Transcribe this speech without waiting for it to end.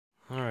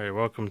Alright,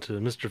 welcome to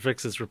Mr.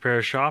 Fix's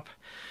Repair Shop.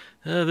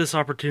 This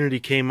opportunity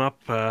came up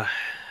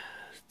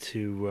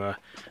to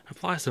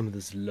apply some of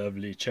this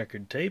lovely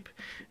checkered tape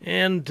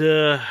and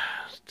to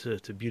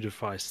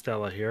beautify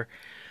Stella here.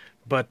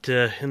 But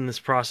in this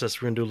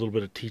process we're going to do a little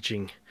bit of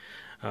teaching.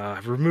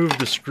 I've removed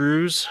the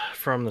screws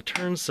from the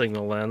turn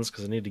signal lens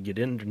because I need to get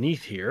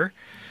underneath here.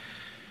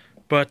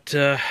 But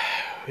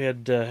we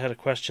had a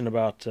question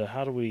about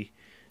how do we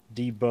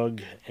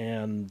debug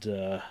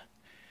and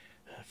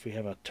if we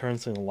have a turn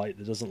signal light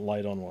that doesn't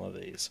light on one of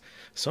these.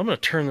 So I'm going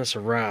to turn this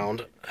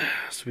around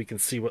so we can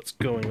see what's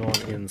going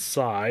on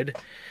inside.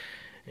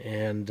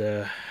 And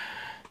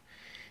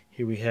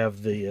here we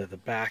have the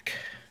back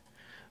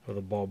of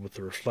the bulb with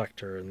the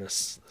reflector and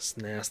this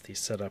nasty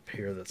setup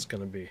here that's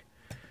going to be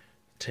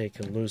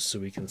taken loose so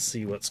we can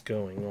see what's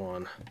going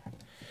on.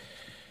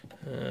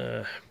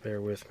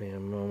 Bear with me a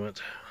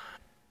moment.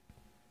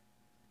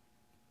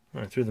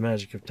 All right, through the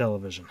magic of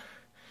television.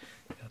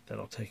 Got that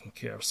all taken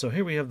care of. So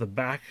here we have the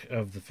back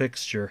of the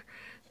fixture.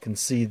 You can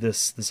see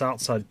this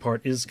outside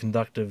part is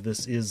conductive.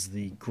 This is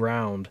the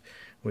ground,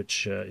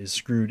 which is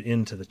screwed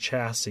into the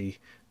chassis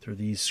through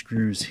these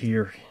screws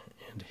here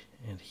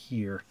and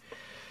here.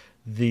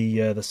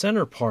 The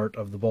center part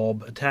of the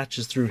bulb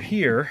attaches through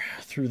here,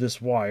 through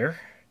this wire,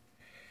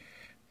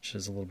 which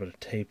has a little bit of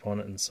tape on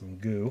it and some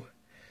goo,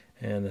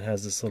 and it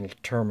has this little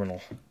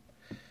terminal.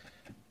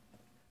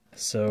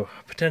 So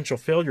potential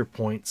failure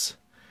points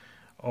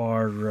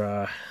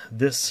are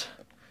this.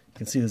 You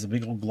can see there's a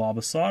big old glob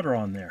of solder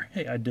on there.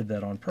 Hey, I did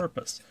that on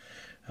purpose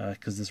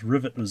because this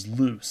rivet was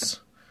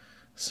loose.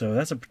 So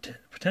that's a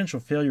potential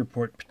failure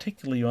port,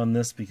 particularly on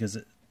this because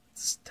it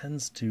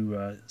tends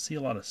to see a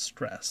lot of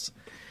stress.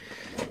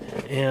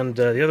 And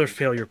the other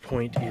failure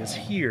point is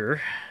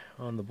here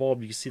on the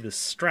bulb. You can see this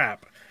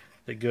strap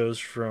that goes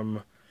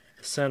from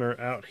the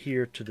center out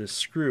here to this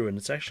screw, and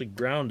it's actually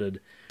grounded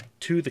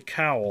to the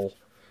cowl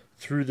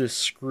through this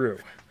screw.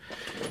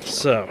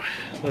 So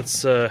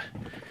let's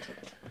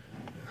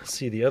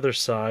see the other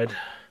side,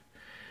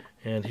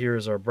 and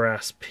here's our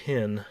brass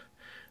pin.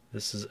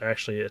 This is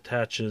actually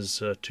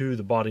attaches to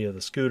the body of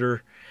the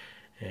scooter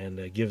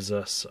and gives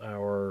us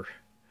our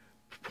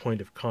point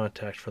of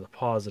contact for the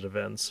positive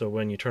end. So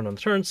when you turn on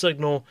the turn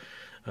signal,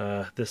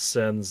 this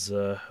sends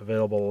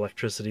available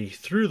electricity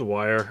through the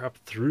wire up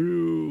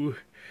through,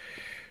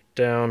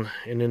 down,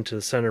 and into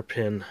the center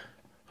pin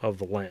of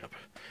the lamp.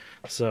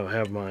 So I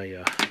have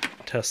my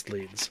test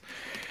leads.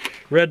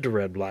 Red to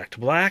red, black to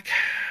black.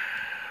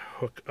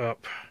 Hook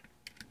up.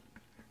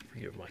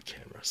 Forgive my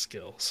camera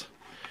skills.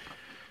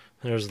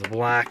 There's the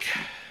black.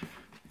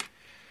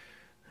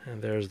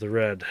 And there's the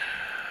red.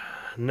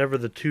 Never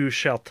the two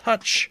shall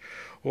touch,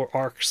 or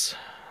arcs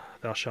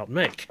thou shalt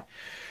make.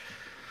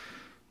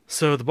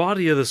 So the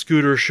body of the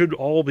scooter should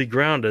all be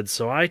grounded,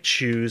 so I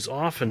choose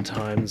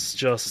oftentimes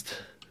just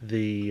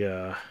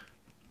the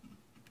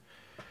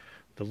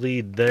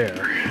lead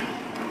there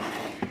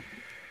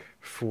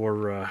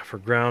for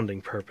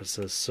grounding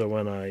purposes. So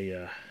when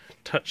I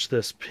touch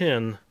this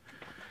pin,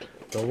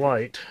 the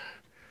light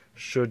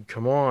should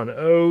come on.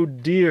 Oh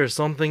dear,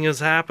 something has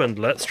happened.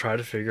 Let's try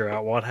to figure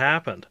out what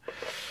happened.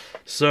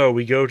 So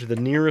we go to the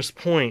nearest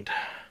point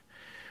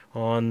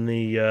on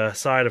the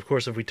side. Of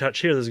course, if we touch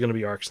here, there's going to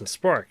be arcs and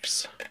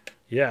sparks.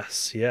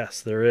 Yes,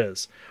 there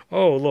is.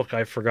 Oh, look,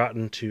 I've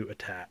forgotten to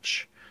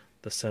attach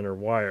the center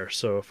wire.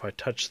 So if I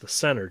touch the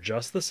center,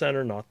 just the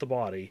center, not the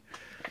body,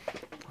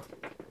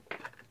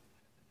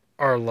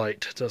 our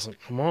light doesn't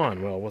come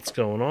on. Well, what's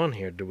going on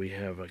here? Do we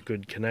have a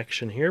good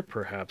connection here?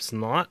 Perhaps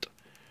not.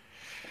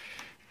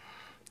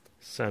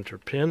 Center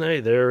pin, hey,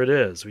 there it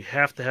is. We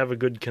have to have a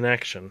good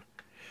connection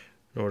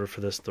in order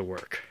for this to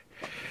work.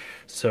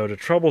 So to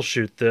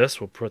troubleshoot this,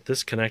 we'll put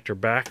this connector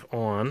back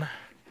on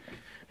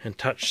and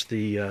touch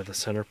the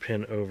center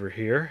pin over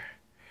here.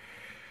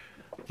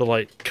 The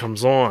light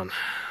comes on.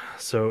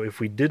 So if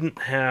we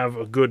didn't have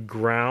a good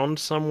ground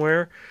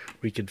somewhere,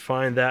 we could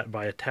find that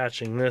by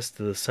attaching this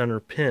to the center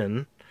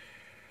pin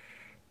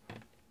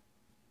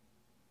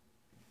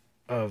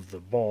of the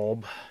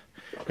bulb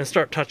and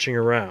start touching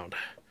around.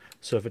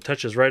 So if it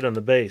touches right on the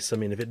base, I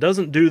mean, if it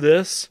doesn't do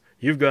this,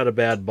 you've got a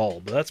bad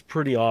bulb. That's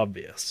pretty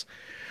obvious.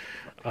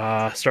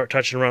 Start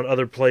touching around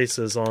other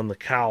places on the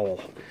cowl.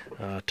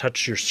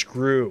 Touch your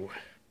screw.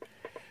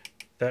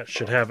 That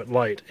should have it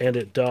light, and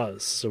it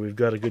does. So we've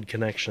got a good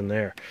connection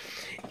there.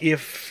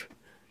 If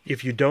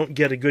you don't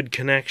get a good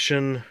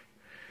connection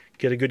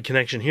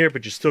here,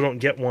 but you still don't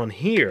get one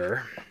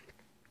here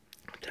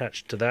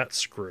attached to that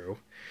screw,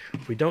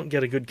 if we don't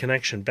get a good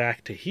connection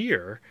back to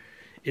here,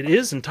 it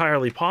is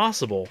entirely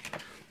possible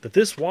that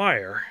this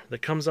wire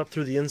that comes up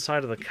through the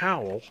inside of the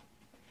cowl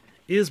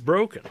is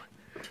broken,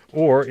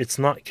 or it's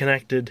not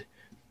connected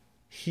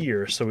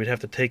here, so we'd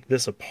have to take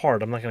this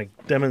apart. I'm not going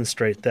to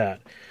demonstrate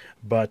that,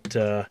 but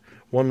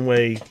one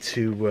way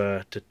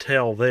to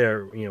tell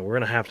there, we're going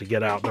to have to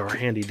get out our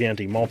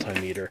handy-dandy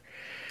multimeter.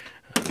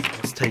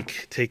 Let's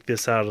take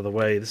this out of the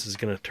way. This is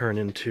going to turn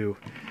into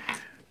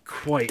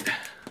quite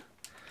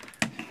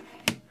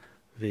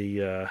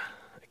the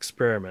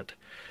experiment.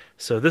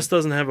 So this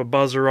doesn't have a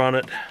buzzer on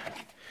it.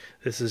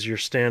 This is your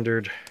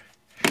standard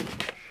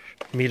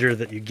meter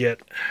that you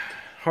get.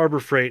 Harbor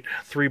Freight,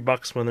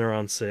 $3 when they're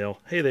on sale.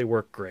 Hey, they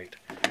work great.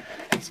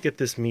 Let's get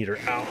this meter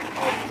out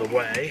of the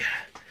way.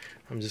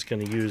 I'm just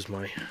going to use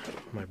my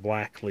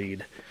black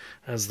lead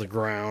as the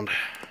ground.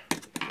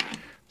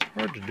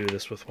 Hard to do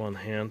this with one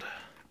hand.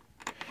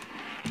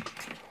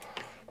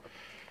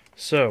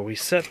 So we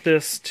set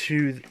this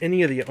to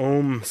any of the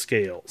ohm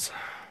scales.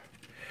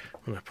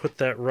 I'm going to put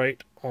that right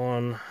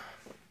on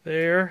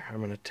there. I'm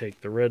going to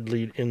take the red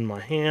lead in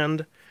my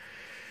hand.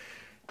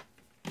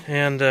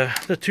 And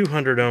the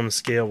 200 ohm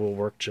scale will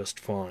work just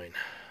fine.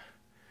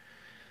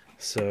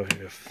 So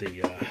if the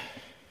see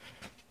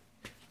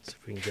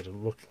if we can get a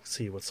look,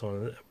 see what's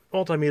on it.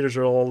 Multimeters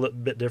are all a little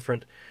bit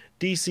different.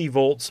 DC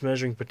volts,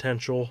 measuring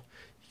potential.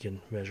 You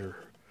can measure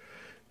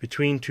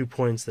between 2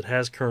 points that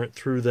has current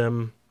through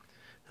them.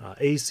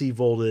 AC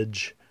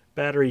voltage,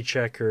 battery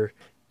checker,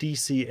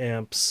 DC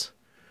amps.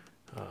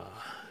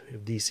 We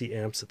have DC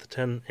amps at the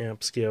 10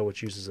 amp scale,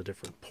 which uses a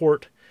different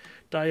port.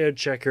 Diode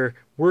checker.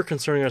 We're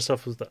concerning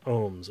ourselves with the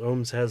ohms.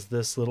 Ohms has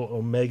this little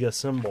omega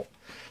symbol.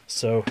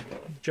 So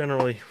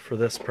generally for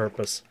this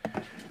purpose,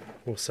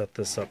 we'll set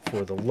this up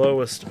for the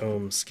lowest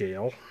ohm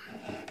scale.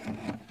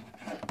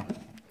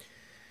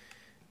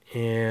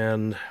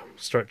 And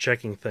start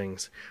checking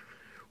things.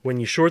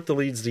 When you short the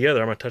leads together,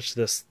 I'm going to touch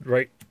this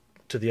right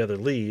to the other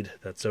lead.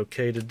 That's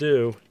okay to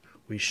do.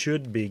 We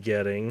should be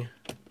getting,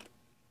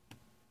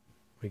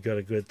 we got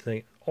a good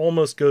thing,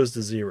 almost goes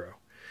to 0.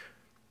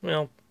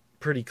 Well,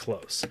 pretty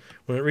close.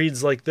 When it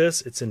reads like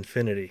this, it's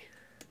infinity.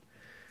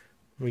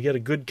 When we get a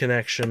good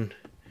connection,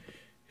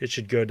 it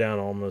should go down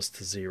almost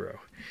to 0.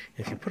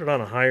 If you put it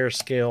on a higher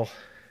scale,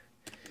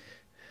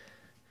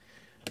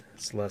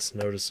 it's less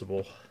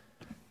noticeable.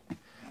 I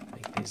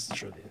think these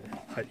are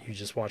you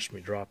just watched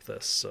me drop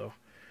this, so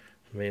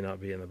it may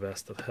not be in the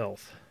best of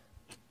health.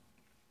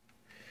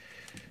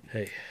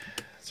 Hey,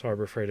 it's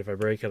Harbor Freight. If I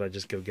break it, I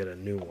just go get a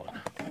new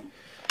one.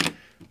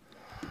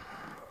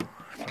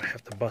 If I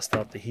have to bust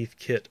out the Heath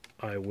kit,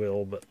 I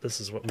will, but this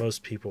is what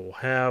most people will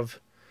have.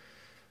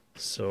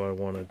 So I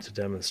wanted to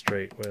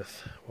demonstrate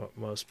with what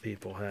most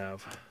people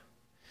have.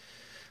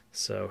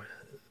 So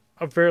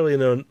a fairly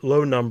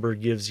low number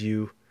gives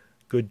you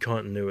good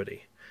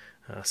continuity.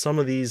 Some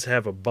of these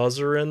have a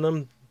buzzer in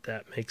them.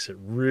 That makes it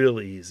real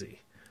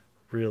easy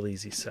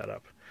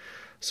setup.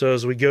 So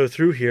as we go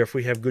through here, if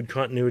we have good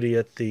continuity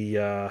at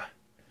the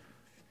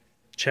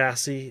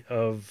chassis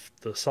of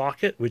the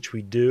socket, which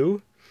we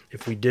do,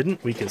 if we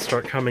didn't, we can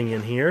start coming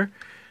in here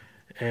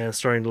and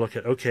starting to look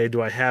at, okay,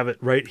 do I have it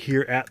right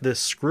here at this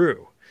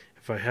screw?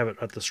 If I have it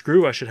at the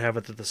screw, I should have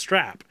it at the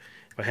strap.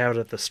 If I have it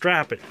at the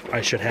strap,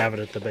 I should have it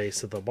at the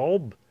base of the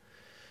bulb.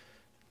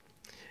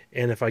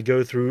 And if I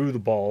go through the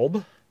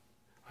bulb,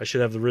 I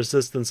should have the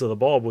resistance of the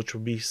bulb, which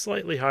will be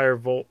slightly higher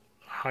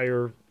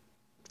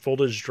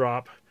voltage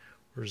drop,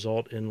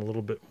 result in a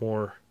little bit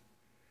more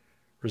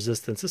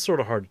resistance. It's sort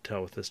of hard to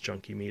tell with this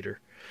junky meter.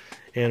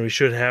 And we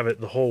should have it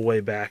the whole way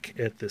back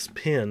at this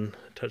pin.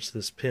 Touch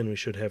this pin, we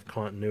should have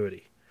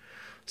continuity.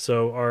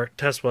 So our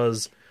test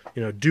was,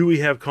 do we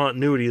have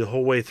continuity the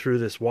whole way through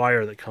this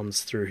wire that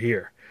comes through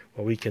here?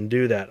 Well, we can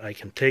do that. I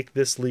can take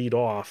this lead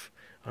off,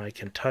 I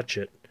can touch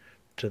it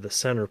to the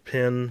center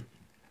pin,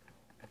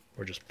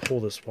 or just pull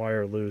this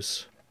wire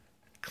loose,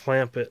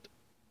 clamp it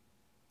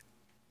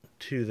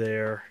to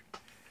there.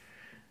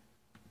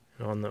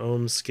 And on the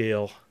ohm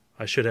scale,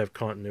 I should have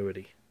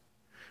continuity.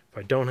 If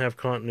I don't have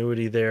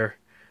continuity there,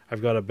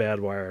 I've got a bad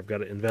wire. I've got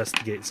to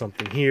investigate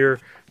something here,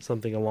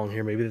 something along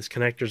here. Maybe this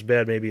connector's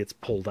bad, maybe it's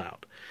pulled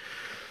out.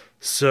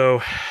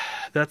 So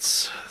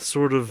that's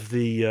sort of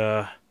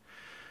the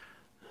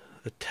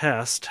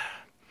test.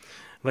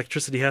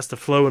 Electricity has to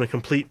flow in a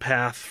complete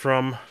path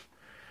from,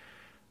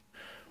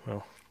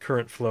 well,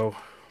 current flow,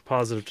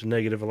 positive to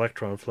negative,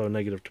 electron flow,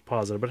 negative to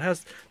positive. But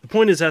the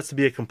point is it has to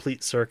be a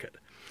complete circuit.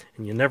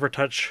 And you never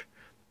touch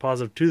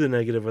positive to the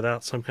negative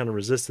without some kind of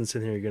resistance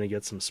in here. You're going to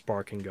get some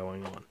sparking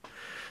going on.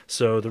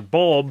 So the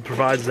bulb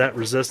provides that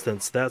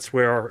resistance. That's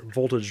where our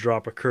voltage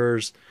drop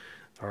occurs.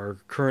 Our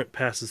current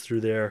passes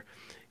through there,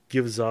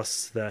 gives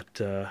us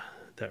that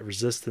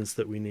resistance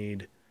that we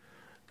need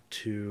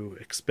to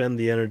expend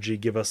the energy,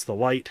 give us the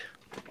light.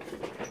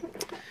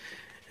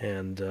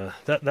 And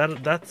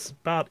that's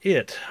about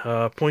it.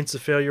 Points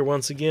of failure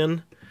once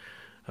again.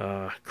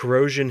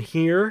 Corrosion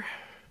here.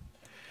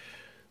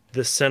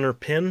 This center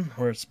pin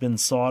where it's been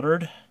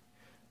soldered.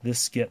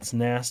 This gets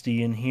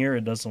nasty in here.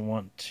 It doesn't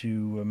want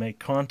to make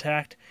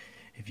contact.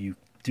 If you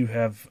do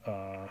have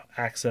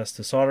access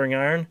to soldering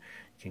iron,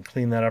 you can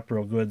clean that up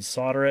real good,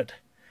 solder it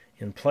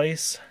in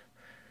place,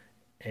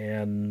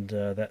 and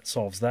that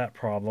solves that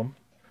problem.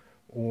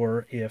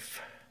 Or if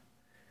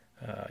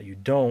you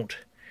don't,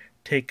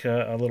 take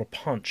a little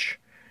punch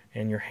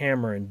and your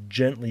hammer and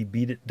gently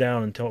beat it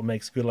down until it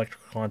makes good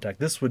electrical contact.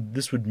 This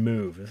would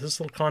move. If this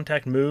little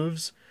contact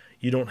moves,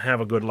 you don't have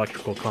a good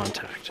electrical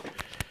contact.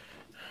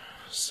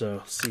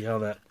 So see how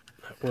that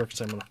works.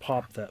 I'm going to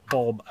pop that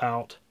bulb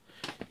out.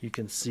 You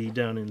can see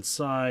down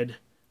inside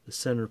the the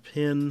center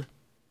pin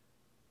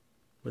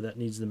where that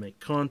needs to make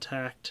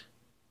contact.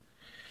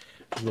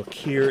 Look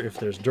here, if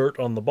there's dirt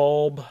on the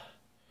bulb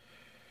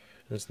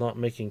and it's not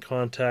making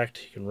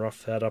contact, you can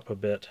rough that up a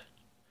bit.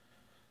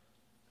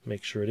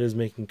 Make sure it is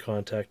making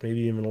contact,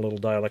 maybe even a little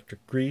dielectric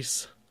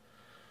grease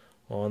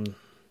on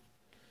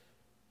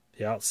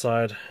the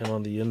outside and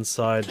on the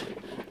inside.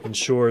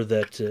 Ensure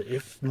that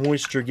if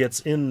moisture gets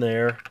in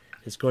there,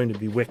 it's going to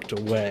be wicked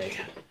away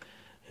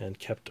and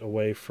kept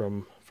away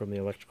from the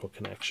electrical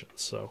connections.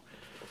 So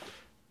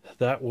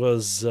that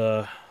was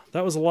a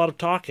lot of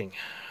talking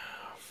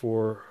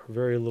for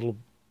very little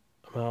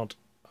amount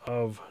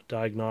of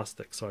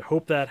diagnostics. So I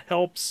hope that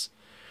helps.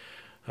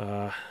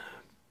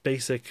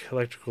 Basic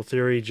electrical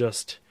theory,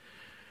 just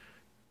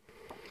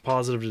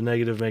positive to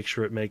negative, make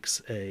sure it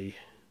makes a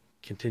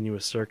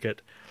continuous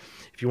circuit.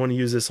 If you want to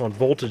use this on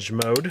voltage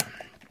mode,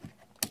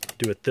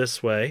 do it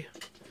this way,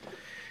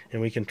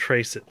 and we can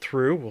trace it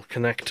through. We'll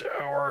connect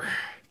our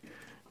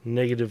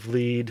negative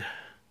lead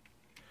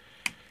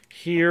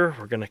here.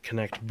 We're going to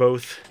connect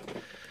both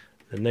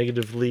the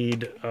negative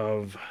lead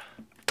of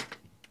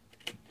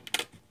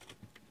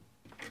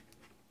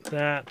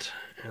that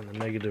and the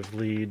negative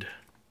lead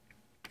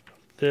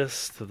of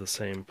this to the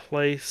same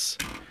place.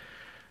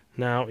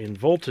 Now in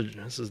voltage,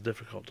 this is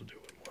difficult to do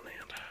with one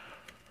hand.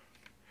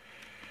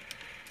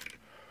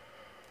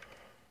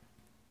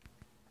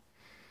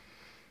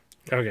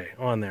 Okay,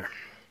 on there.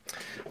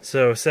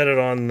 So set it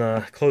on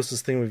the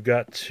closest thing we've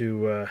got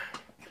to a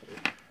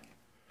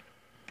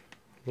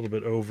little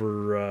bit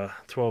over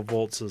 12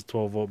 volts is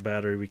 12 volt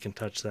battery. We can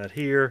touch that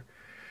here.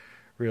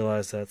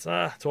 Realize that's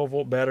 12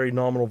 volt battery,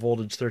 nominal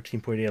voltage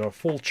 13.8 on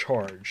full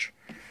charge.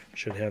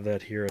 Should have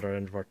that here at our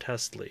end of our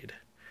test lead.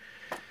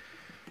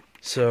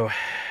 So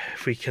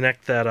if we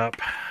connect that up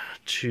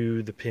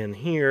to the pin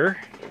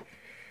here,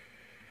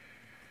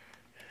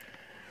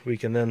 we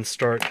can then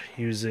start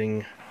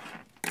using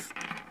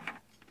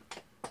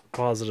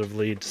positive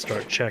lead to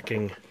start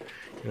checking.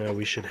 You know,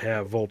 we should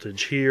have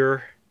voltage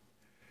here.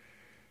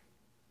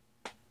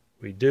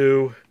 We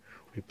do.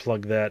 We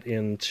plug that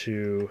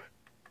into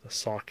the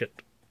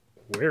socket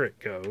where it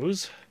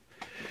goes.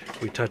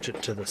 We touch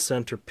it to the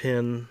center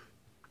pin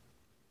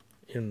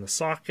in the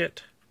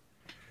socket.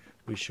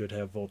 We should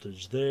have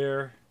voltage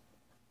there.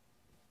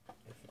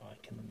 If I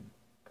can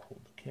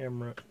hold the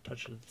camera and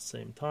touch it at the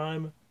same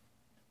time.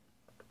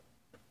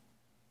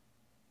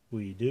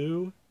 We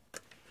do.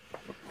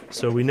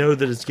 So we know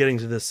that it's getting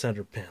to this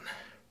center pin.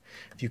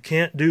 If you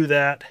can't do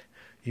that,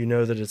 you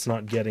know that it's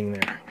not getting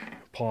there.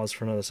 Pause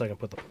for another second,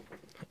 put the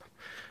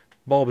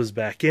bulb is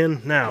back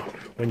in. Now,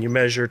 when you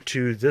measure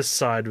to this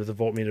side with the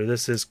voltmeter,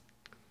 this is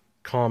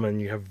common.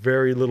 You have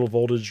very little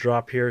voltage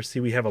drop here. See,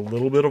 we have a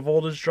little bit of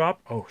voltage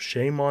drop. Oh,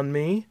 shame on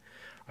me.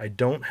 I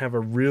don't have a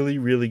really,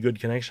 really good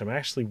connection. I'm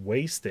actually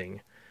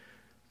wasting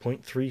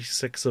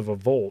 0.36 of a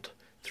volt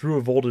through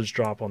a voltage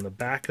drop on the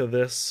back of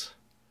this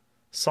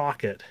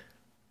socket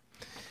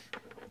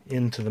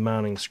into the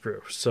mounting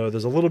screw. So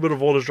there's a little bit of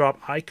voltage drop.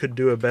 I could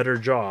do a better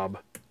job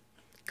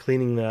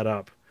cleaning that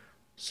up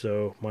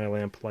so my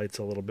lamp lights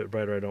a little bit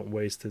brighter. I don't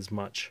waste as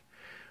much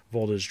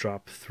voltage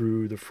drop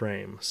through the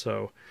frame.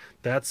 So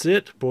that's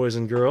it, boys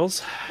and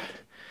girls.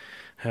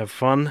 Have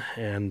fun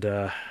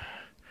and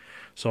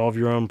solve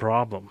your own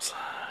problems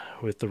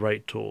with the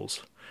right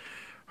tools.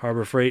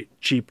 Harbor Freight,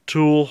 cheap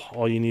tool.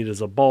 All you need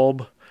is a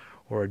bulb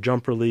or a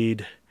jumper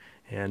lead,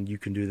 and you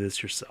can do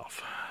this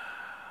yourself.